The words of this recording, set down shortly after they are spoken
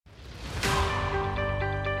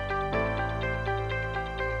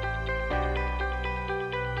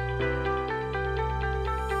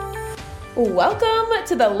Welcome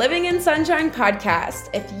to the Living in Sunshine podcast.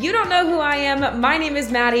 If you don't know who I am, my name is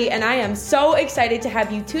Maddie, and I am so excited to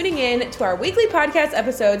have you tuning in to our weekly podcast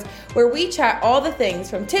episodes where we chat all the things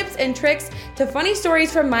from tips and tricks to funny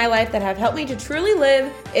stories from my life that have helped me to truly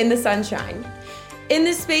live in the sunshine. In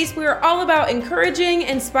this space, we are all about encouraging,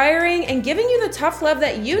 inspiring, and giving you the tough love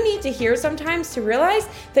that you need to hear sometimes to realize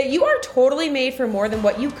that you are totally made for more than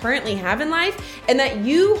what you currently have in life, and that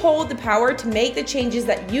you hold the power to make the changes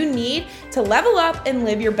that you need to level up and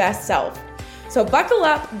live your best self. So buckle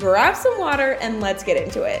up, grab some water, and let's get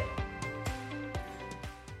into it.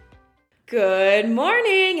 Good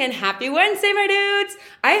morning and happy Wednesday, my dudes.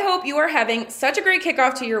 I hope you are having such a great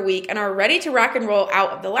kickoff to your week and are ready to rock and roll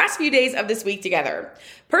out of the last few days of this week together.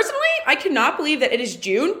 Personally, I cannot believe that it is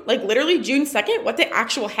June, like literally June 2nd. What the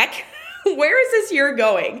actual heck? Where is this year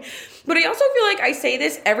going? But I also feel like I say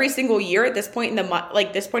this every single year at this point in the month,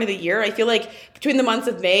 like this point of the year. I feel like between the months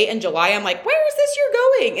of May and July, I'm like, where is this year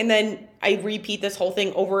going? And then I repeat this whole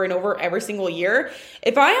thing over and over every single year.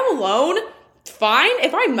 If I am alone, fine.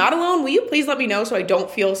 If I'm not alone, will you please let me know so I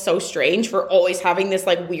don't feel so strange for always having this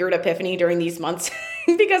like weird epiphany during these months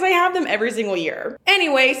because I have them every single year.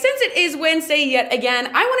 Anyway, since it is Wednesday yet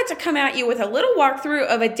again, I wanted to come at you with a little walkthrough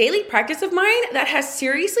of a daily practice of mine that has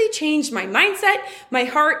seriously changed my mindset, my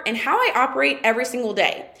heart, and how I operate every single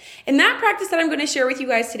day. And that practice that I'm going to share with you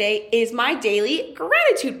guys today is my daily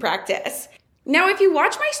gratitude practice. Now, if you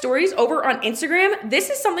watch my stories over on Instagram,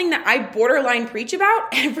 this is something that I borderline preach about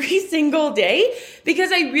every single day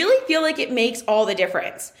because I really feel like it makes all the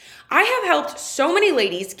difference. I have helped so many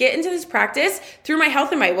ladies get into this practice through my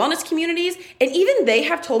health and my wellness communities, and even they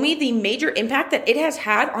have told me the major impact that it has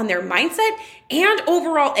had on their mindset and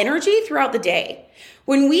overall energy throughout the day.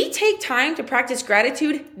 When we take time to practice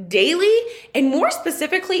gratitude daily, and more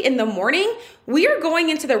specifically in the morning, we are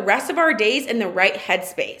going into the rest of our days in the right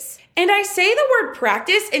headspace. And I say the word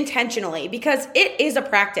practice intentionally because it is a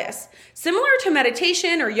practice. Similar to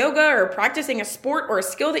meditation or yoga or practicing a sport or a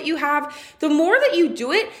skill that you have, the more that you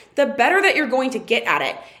do it, the better that you're going to get at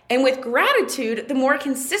it. And with gratitude, the more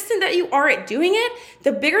consistent that you are at doing it,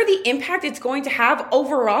 the bigger the impact it's going to have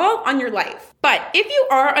overall on your life. But if you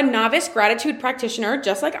are a novice gratitude practitioner,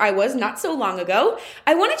 just like I was not so long ago,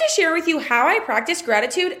 I wanted to share with you how I practice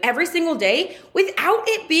gratitude every single day without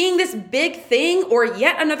it being this big thing or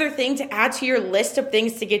yet another thing to add to your list of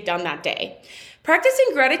things to get done that day. Practicing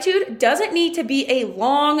gratitude doesn't need to be a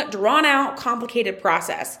long, drawn-out, complicated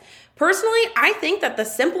process. Personally, I think that the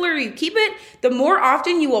simpler you keep it, the more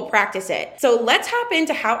often you will practice it. So let's hop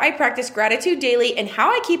into how I practice gratitude daily and how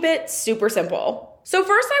I keep it super simple. So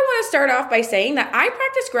first, I want to start off by saying that I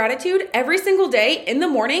practice gratitude every single day in the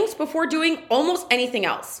mornings before doing almost anything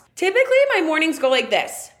else. Typically, my mornings go like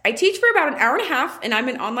this. I teach for about an hour and a half, and I'm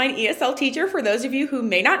an online ESL teacher for those of you who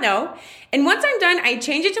may not know. And once I'm done, I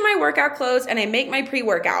change it to my workout clothes and I make my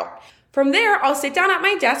pre-workout. From there, I'll sit down at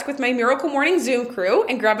my desk with my Miracle Morning Zoom crew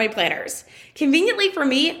and grab my planners. Conveniently for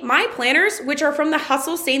me, my planners, which are from the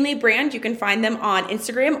Hustle Sanely brand, you can find them on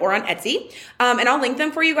Instagram or on Etsy, and I'll link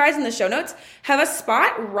them for you guys in the show notes, have a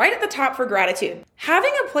spot right at the top for gratitude.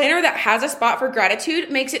 Having a planner that has a spot for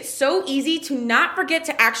gratitude makes it so easy to not forget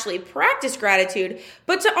to actually practice gratitude,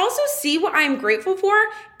 but to also see what I'm grateful for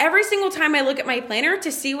every single time I look at my planner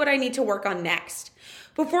to see what I need to work on next.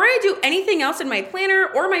 Before I do anything else in my planner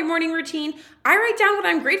or my morning routine, I write down what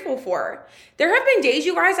I'm grateful for. There have been days,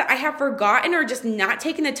 you guys, that I have forgotten or just not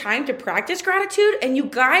taken the time to practice gratitude, and you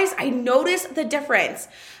guys, I notice the difference.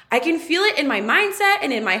 I can feel it in my mindset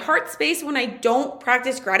and in my heart space when I don't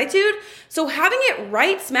practice gratitude. So having it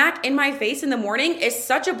right smack in my face in the morning is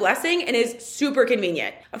such a blessing and is super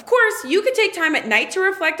convenient. Of course, you could take time at night to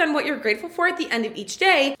reflect on what you're grateful for at the end of each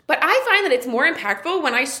day, but I find that it's more impactful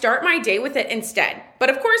when I start my day with it instead. But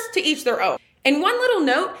of course, to each their own. And one little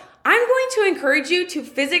note, I'm going to encourage you to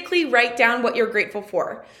physically write down what you're grateful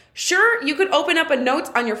for. Sure, you could open up a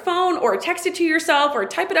note on your phone or text it to yourself or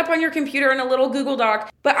type it up on your computer in a little Google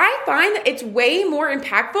Doc, but I find that it's way more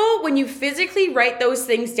impactful when you physically write those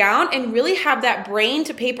things down and really have that brain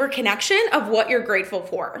to paper connection of what you're grateful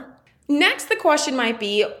for. Next, the question might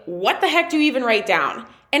be, what the heck do you even write down?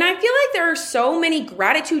 And I feel like there are so many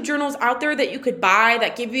gratitude journals out there that you could buy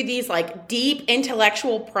that give you these like deep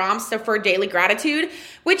intellectual prompts for daily gratitude,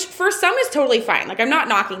 which for some is totally fine. Like I'm not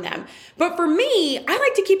knocking them. But for me, I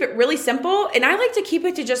like to keep it really simple and I like to keep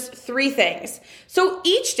it to just 3 things. So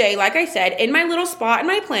each day, like I said, in my little spot in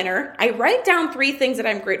my planner, I write down 3 things that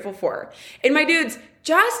I'm grateful for. And my dudes,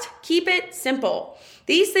 just keep it simple.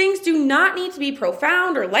 These things do not need to be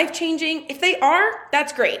profound or life-changing. If they are,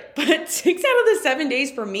 that's great. But 6 out of the 7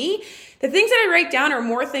 days for me, the things that I write down are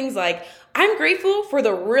more things like, I'm grateful for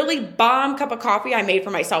the really bomb cup of coffee I made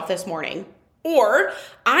for myself this morning. Or,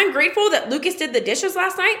 I'm grateful that Lucas did the dishes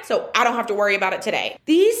last night, so I don't have to worry about it today.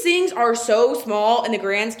 These things are so small in the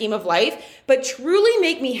grand scheme of life, but truly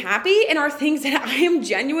make me happy and are things that I am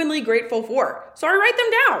genuinely grateful for. So I write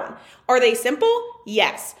them down. Are they simple?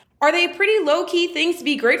 Yes. Are they pretty low-key things to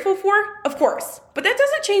be grateful for? Of course. But that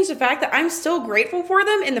doesn't change the fact that I'm still grateful for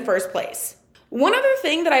them in the first place. One other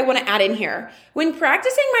thing that I want to add in here, when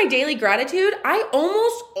practicing my daily gratitude, I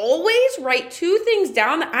almost always write 2 things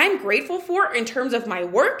down that I'm grateful for in terms of my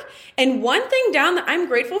work and 1 thing down that I'm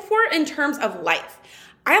grateful for in terms of life.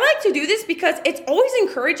 I like to do this because it's always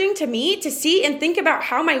encouraging to me to see and think about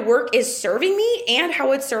how my work is serving me and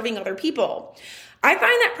how it's serving other people. I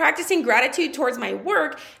find that practicing gratitude towards my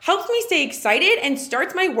work helps me stay excited and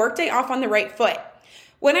starts my workday off on the right foot.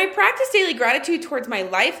 When I practice daily gratitude towards my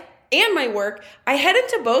life and my work, I head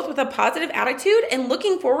into both with a positive attitude and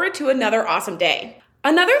looking forward to another awesome day.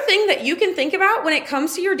 Another thing that you can think about when it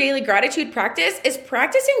comes to your daily gratitude practice is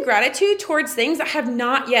practicing gratitude towards things that have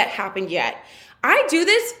not yet happened yet. I do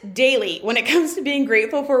this daily when it comes to being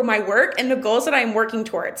grateful for my work and the goals that I'm working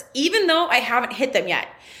towards, even though I haven't hit them yet.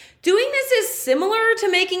 Doing this is similar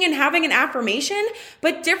to making and having an affirmation,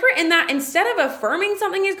 but different in that instead of affirming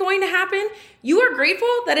something is going to happen, you are grateful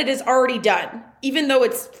that it is already done, even though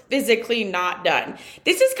it's physically not done.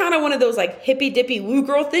 This is kind of one of those like hippy dippy woo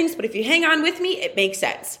girl things, but if you hang on with me, it makes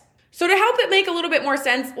sense. So to help it make a little bit more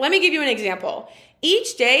sense, let me give you an example.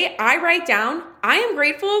 Each day I write down, I am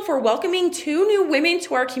grateful for welcoming 2 new women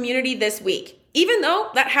to our community this week. Even though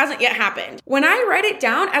that hasn't yet happened. When I write it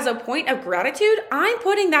down as a point of gratitude, I'm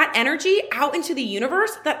putting that energy out into the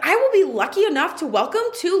universe that I will be lucky enough to welcome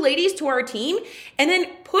 2 ladies to our team and then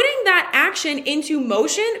putting that action into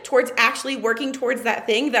motion towards actually working towards that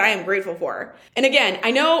thing that I am grateful for. And again,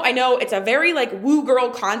 I know it's a very like woo girl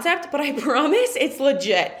concept, but I promise it's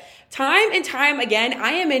legit. Time and time again,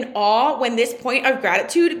 I am in awe when this point of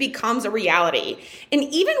gratitude becomes a reality. And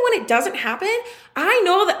even when it doesn't happen, I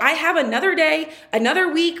know that I have another day, another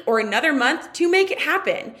week, or another month to make it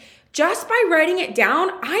happen. Just by writing it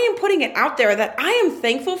down, I am putting it out there that I am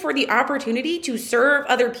thankful for the opportunity to serve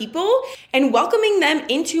other people and welcoming them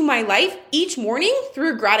into my life each morning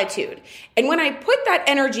through gratitude. And when I put that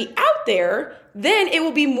energy out there, then it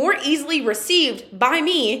will be more easily received by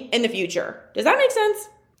me in the future. Does that make sense?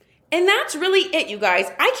 And that's really it, you guys.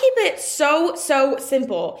 I keep it so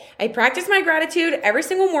simple. I practice my gratitude every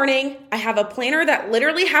single morning. I have a planner that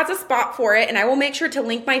literally has a spot for it, and I will make sure to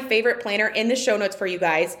link my favorite planner in the show notes for you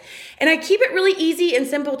guys. And I keep it really easy and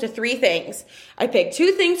simple to 3 things. I pick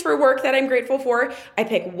 2 things for work that I'm grateful for. I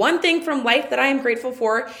pick 1 thing from life that I am grateful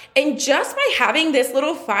for. And just by having this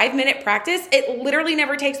little 5-minute practice, it literally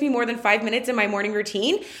never takes me more than 5 minutes in my morning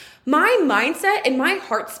routine. My mindset and my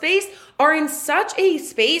heart space are in such a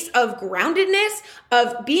space of groundedness,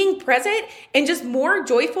 of being present, and just more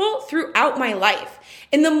joyful throughout my life.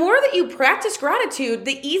 And the more that you practice gratitude,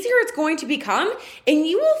 the easier it's going to become, and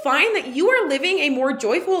you will find that you are living a more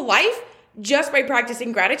joyful life just by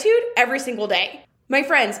practicing gratitude every single day. My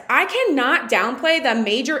friends, I cannot downplay the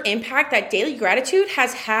major impact that daily gratitude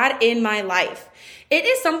has had in my life. It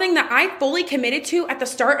is something that I fully committed to at the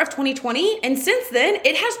start of 2020, and since then,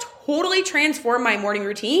 it has totally transformed my morning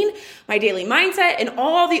routine, my daily mindset, and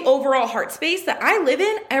all the overall heart space that I live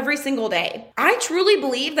in every single day. I truly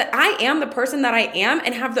believe that I am the person that I am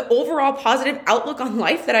and have the overall positive outlook on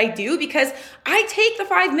life that I do because I take the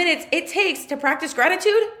 5 minutes it takes to practice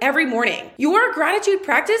gratitude every morning. Your gratitude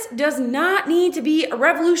practice does not need to be a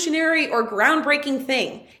revolutionary or groundbreaking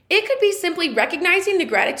thing. It could be simply recognizing the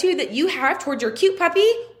gratitude that you have towards your cute puppy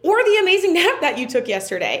or the amazing nap that you took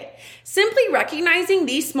yesterday. Simply recognizing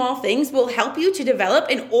these small things will help you to develop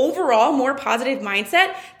an overall more positive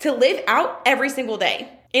mindset to live out every single day.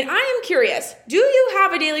 And I am curious, do you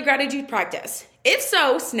have a daily gratitude practice? If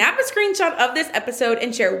so, snap a screenshot of this episode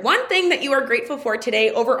and share 1 thing that you are grateful for today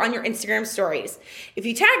over on your Instagram stories. If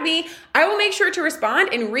you tag me, I will make sure to respond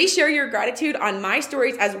and reshare your gratitude on my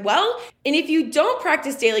stories as well. And if you don't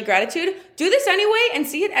practice daily gratitude, do this anyway and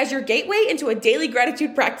see it as your gateway into a daily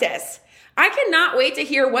gratitude practice. I cannot wait to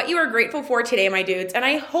hear what you are grateful for today, my dudes, and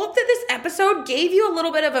I hope that this episode gave you a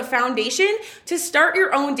little bit of a foundation to start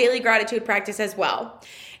your own daily gratitude practice as well.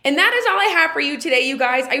 And that is all I have for you today, you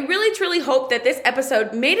guys. I really, truly hope that this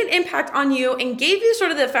episode made an impact on you and gave you sort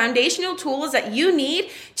of the foundational tools that you need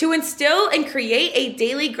to instill and create a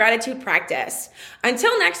daily gratitude practice.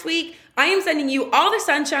 Until next week, I am sending you all the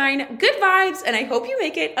sunshine, good vibes, and I hope you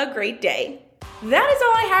make it a great day. That is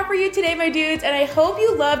all I have for you today, my dudes, and I hope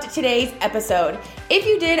you loved today's episode. If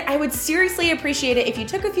you did, I would seriously appreciate it if you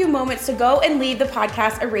took a few moments to go and leave the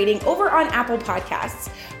podcast a rating over on Apple Podcasts.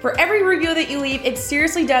 For every review that you leave, it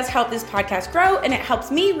seriously does help this podcast grow, and it helps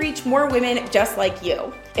me reach more women just like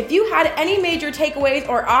you. If you had any major takeaways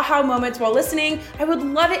or aha moments while listening, I would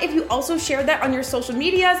love it if you also shared that on your social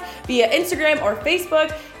medias via Instagram or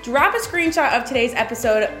Facebook. Drop a screenshot of today's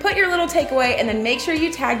episode, put your little takeaway, and then make sure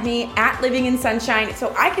you tag me at Living in Sunshine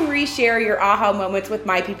so I can reshare your aha moments with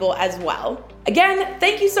my people as well. Again,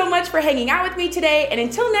 thank you so much for hanging out with me today, and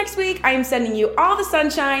until next week, I am sending you all the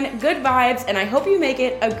sunshine, good vibes, and I hope you make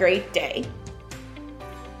it a great day.